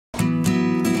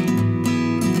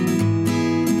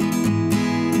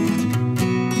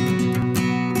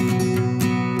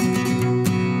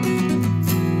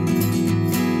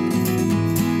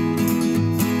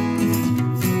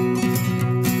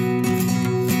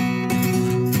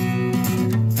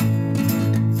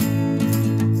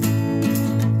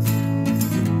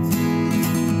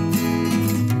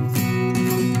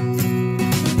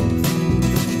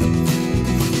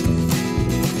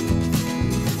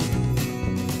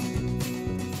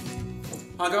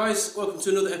Hi guys, welcome to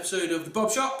another episode of the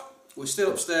Bob Shop. We're still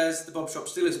upstairs, the Bob Shop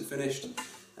still isn't finished,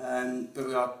 but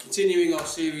we are continuing our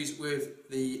series with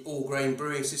the all-grain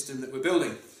brewing system that we're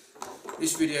building.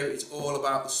 This video is all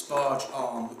about the Sparge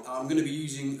arm. I'm going to be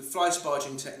using the fly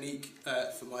sparging technique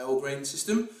for my all-grain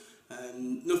system.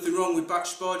 Nothing wrong with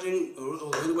batch sparging or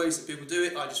all the other ways that people do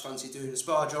it. I just fancy doing a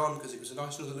Sparge arm because it was a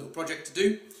nice little project to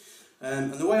do.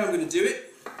 And the way I'm going to do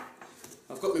it,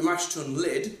 I've got my mash tun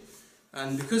lid,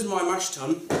 and because my mash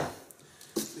tun,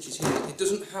 which is here, it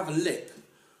doesn't have a lip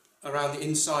around the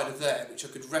inside of there which I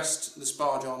could rest the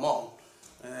Sparge arm on.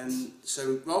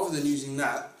 So rather than using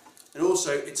that, and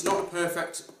also it's not a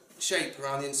perfect shape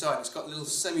around the inside, it's got little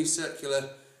semicircular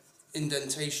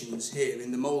indentations here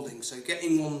in the moulding, so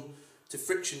getting one to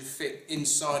friction fit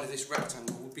inside of this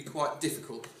rectangle would be quite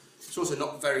difficult. It's also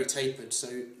not very tapered, so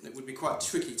it would be quite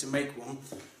tricky to make one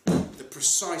the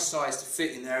precise size to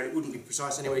fit in there, and it wouldn't be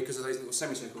precise anyway because of those little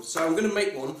semicircles. So I'm going to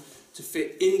make one to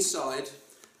fit inside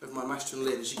of my mash tun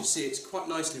lid. As you can see, it's quite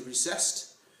nicely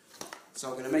recessed, so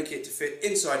I'm going to make it to fit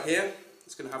inside here.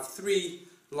 It's going to have 3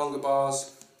 longer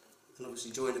bars and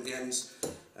obviously joined at the ends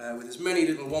with as many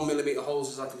little 1mm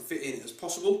holes as I can fit in as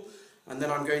possible, and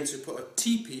then I'm going to put a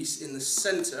T-piece in the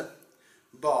centre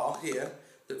bar here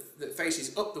that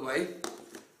faces up the way,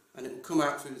 and it will come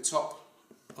out through the top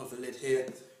of the lid here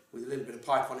with a little bit of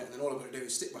pipe on it, and then all I've got to do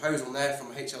is stick my hose on there from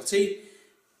a HLT,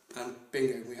 and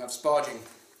bingo, we have sparging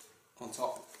on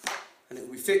top. And it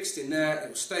will be fixed in there, it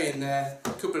will stay in there, a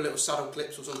couple of little saddle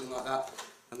clips or something like that,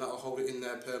 and that will hold it in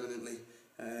there permanently.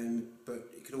 But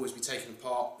it can always be taken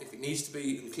apart if it needs to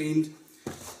be and cleaned.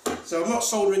 So I'm not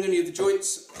soldering any of the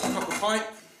joints. A copper pipe,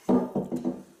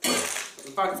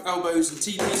 a bag of elbows and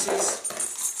T-pieces,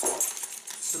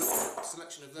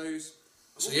 selection of those.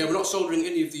 So yeah, we're not soldering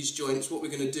any of these joints. What we're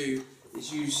going to do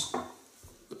is use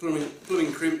the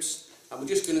plumbing crimps, and we're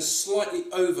just going to slightly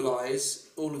overlise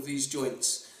all of these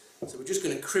joints. So we're just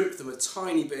going to crimp them a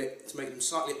tiny bit to make them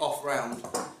slightly off round,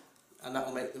 and that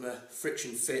will make them a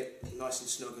friction fit, nice and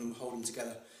snug, and hold them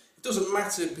together. It doesn't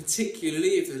matter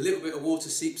particularly if a little bit of water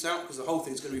seeps out, because the whole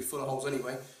thing's going to be full of holes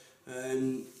anyway.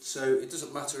 So it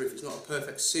doesn't matter if it's not a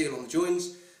perfect seal on the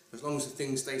joins, as long as the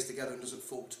thing stays together and doesn't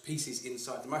fall to pieces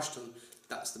inside the mash tun.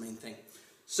 That's the main thing.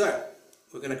 So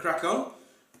we're going to crack on.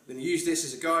 We're going to use this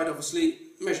as a guide, obviously,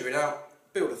 measure it out,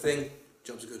 build a thing,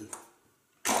 job's a good one.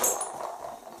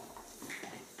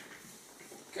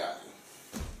 Okay.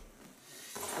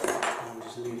 I'll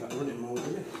just leave that running more,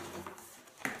 really.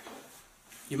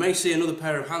 You may see another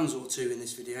pair of hands or two in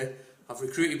this video. I've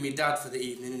recruited my dad for the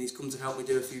evening and he's come to help me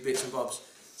do a few bits and bobs.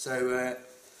 So,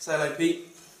 say hello, Pete.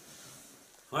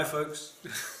 Hi, folks.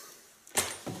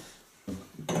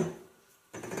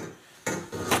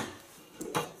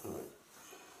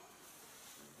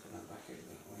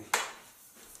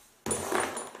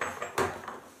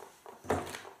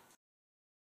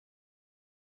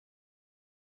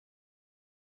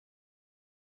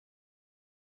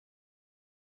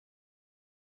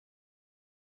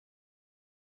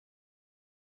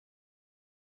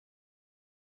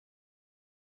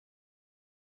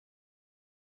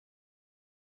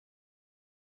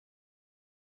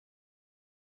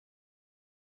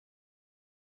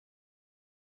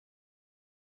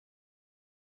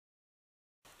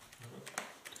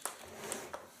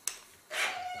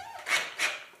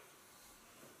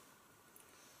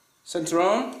 Centre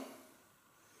arm,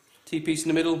 T-piece in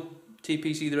the middle,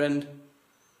 T-piece either end.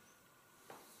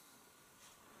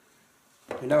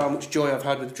 You know how much joy I've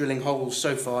had with drilling holes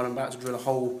so far, and I'm about to drill a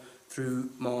hole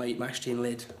through my mash tun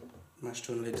lid.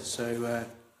 So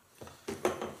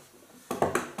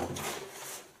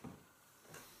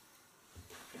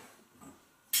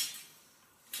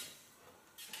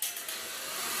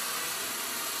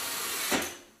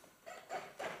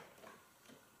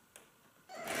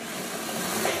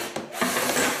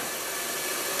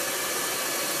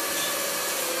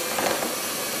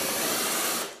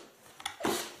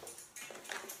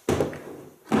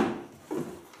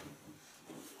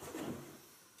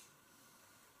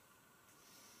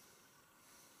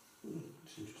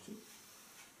it's interesting.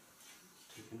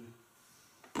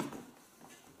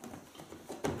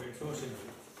 Reinforcing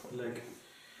leg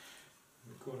in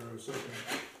the corner of something.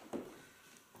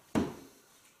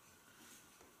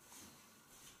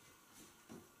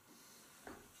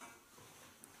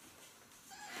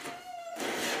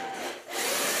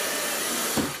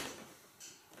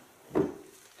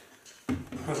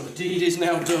 The deed is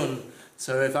now done.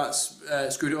 So if that's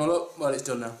screwed it all up, well, it's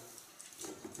done now.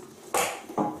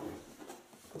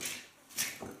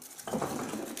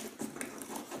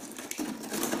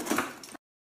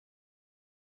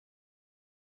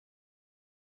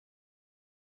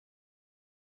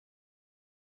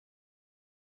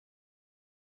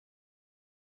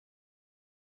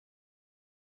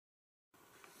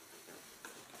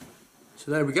 So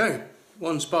there we go,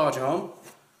 one Sparge arm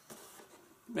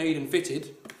made and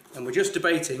fitted, and we're just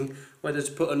debating whether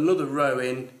to put another row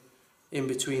in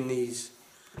between these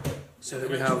so that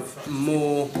we have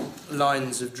more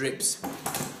lines of drips.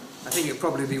 I think it'd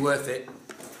probably be worth it.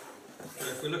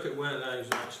 If we look at where those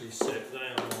actually sit, they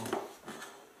are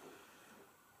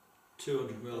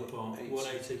 200mm apart.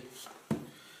 180.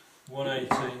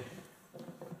 180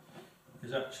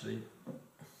 is actually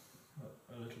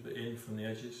a little bit in from the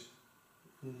edges.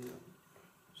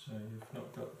 So you've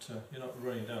not got, you're not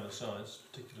running down the sides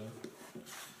particularly.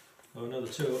 Oh,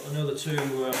 another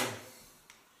two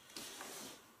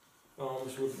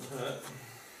arms wouldn't hurt.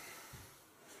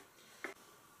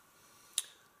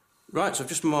 Right, so I've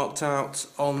just marked out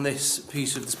on this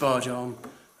piece of the Sparge arm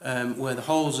where the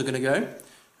holes are going to go.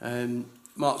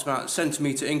 Marked them out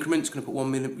centimetre increments, going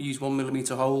to use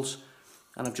 1mm holes,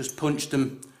 and I've just punched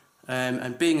them.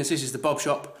 And being as this is the Bob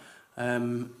Shop,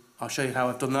 I'll show you how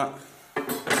I've done that.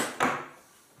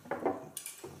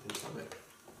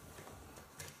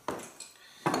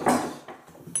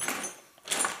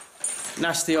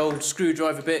 Nasty old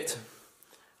screwdriver bit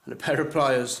and a pair of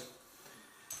pliers,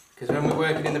 because when we're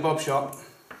working in the Bob Shop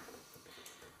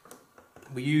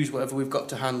we use whatever we've got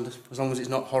to hand, as long as it's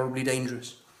not horribly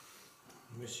dangerous.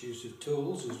 Misuse of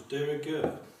tools is de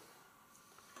rigueur.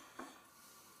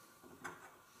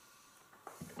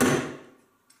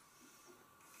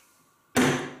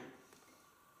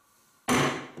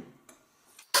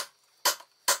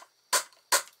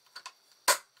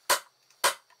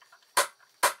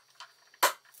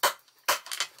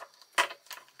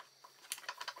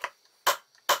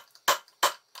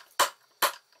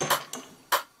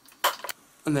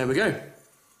 And there we go.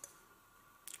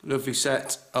 Lovely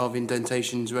set of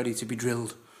indentations ready to be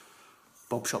drilled,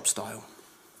 Bob Shop style.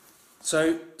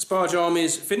 So, Sparge arm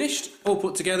is finished, all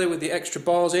put together with the extra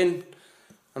bars in,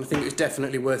 and I think it's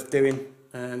definitely worth doing.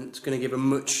 It's going to give a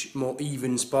much more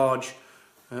even Sparge,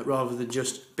 rather than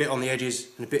just a bit on the edges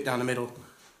and a bit down the middle.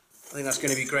 I think that's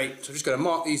going to be great. So I'm just going to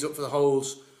mark these up for the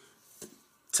holes,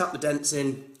 tap the dents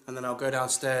in, and then I'll go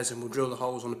downstairs and we'll drill the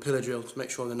holes on the pillar drill to make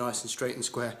sure they're nice and straight and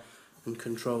square and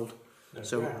controlled.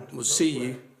 So we'll see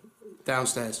you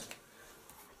downstairs.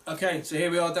 Okay, so here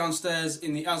we are downstairs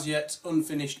in the as yet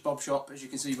unfinished Bob Shop, as you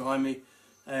can see behind me,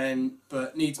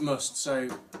 but needs must. So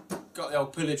got the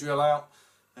old pillar drill out.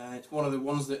 It's one of the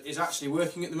ones that is actually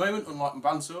working at the moment, unlike my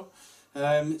bandsaw.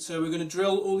 So we're going to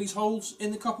drill all these holes in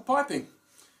the copper piping,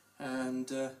 and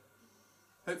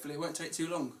hopefully it won't take too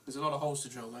long. There's a lot of holes to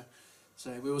drill though, so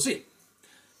we will see.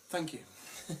 Thank you.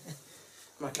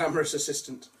 My camera's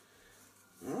assistant.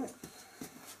 All right.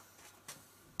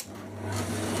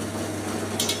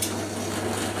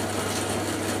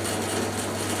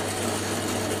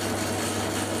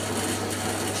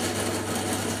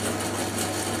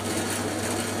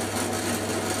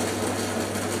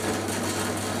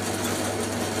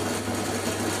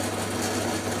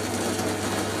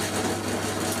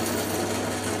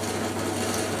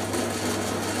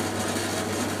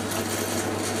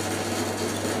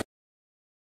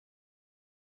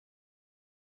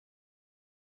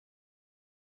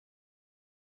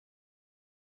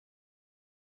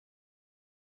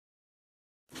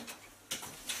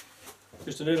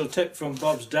 Just a little tip from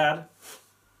Bob's dad.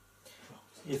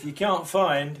 If you can't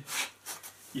find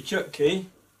your chuck key,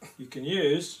 you can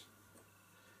use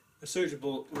a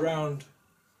suitable round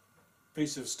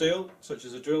piece of steel, such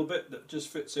as a drill bit that just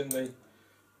fits in the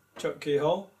chuck key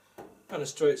hole, and a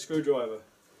straight screwdriver.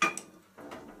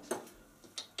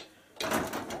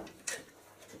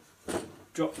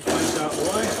 Drop the space out of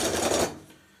the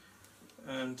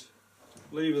way and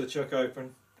lever the chuck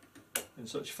open in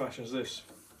such a fashion as this.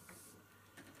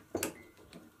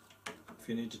 If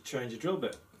you need to change a drill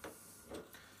bit,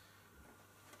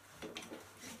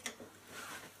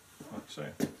 like so,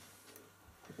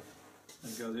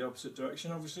 and go the opposite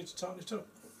direction obviously to tighten it up.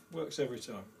 Works every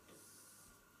time.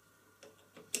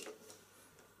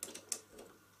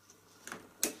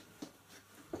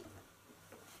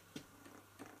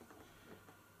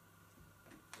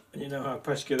 And you know how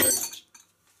pesky those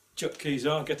chuck keys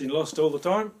are, getting lost all the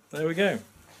time. There we go.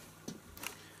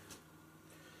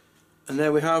 And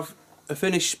there we have a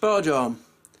finished Sparge arm.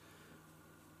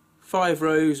 5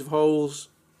 rows of holes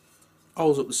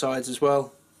up the sides as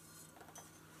well.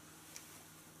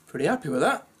 Pretty happy with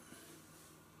that.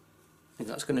 I think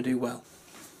that's going to do well.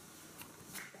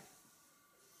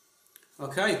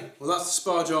 Okay, well that's the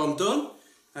Sparge arm done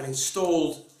and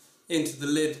installed into the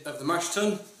lid of the mash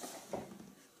tun.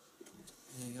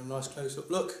 There you go, nice close up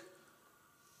look.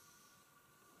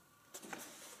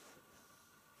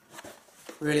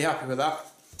 Really happy with that.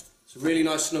 It's a really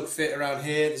nice snug fit around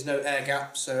here. There's no air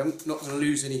gap, so I'm not going to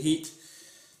lose any heat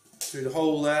through the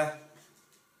hole there.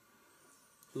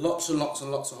 Lots and lots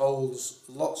and lots of holes,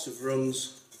 lots of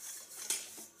rungs,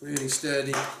 really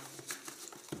sturdy.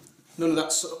 None of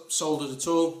that's soldered at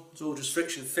all, it's all just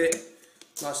friction fit,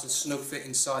 nice and snug fit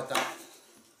inside that.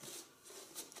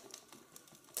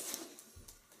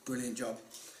 Brilliant job.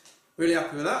 Really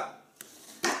happy with that.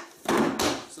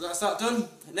 So that's that done.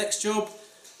 The next job,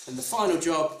 and the final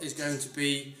job, is going to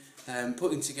be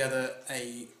putting together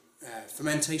a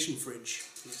fermentation fridge.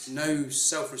 No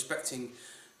self-respecting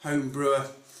home brewer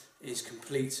is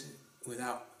complete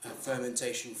without a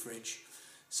fermentation fridge.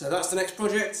 So that's the next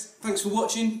project. Thanks for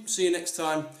watching. See you next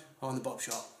time on the Bob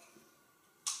Shop.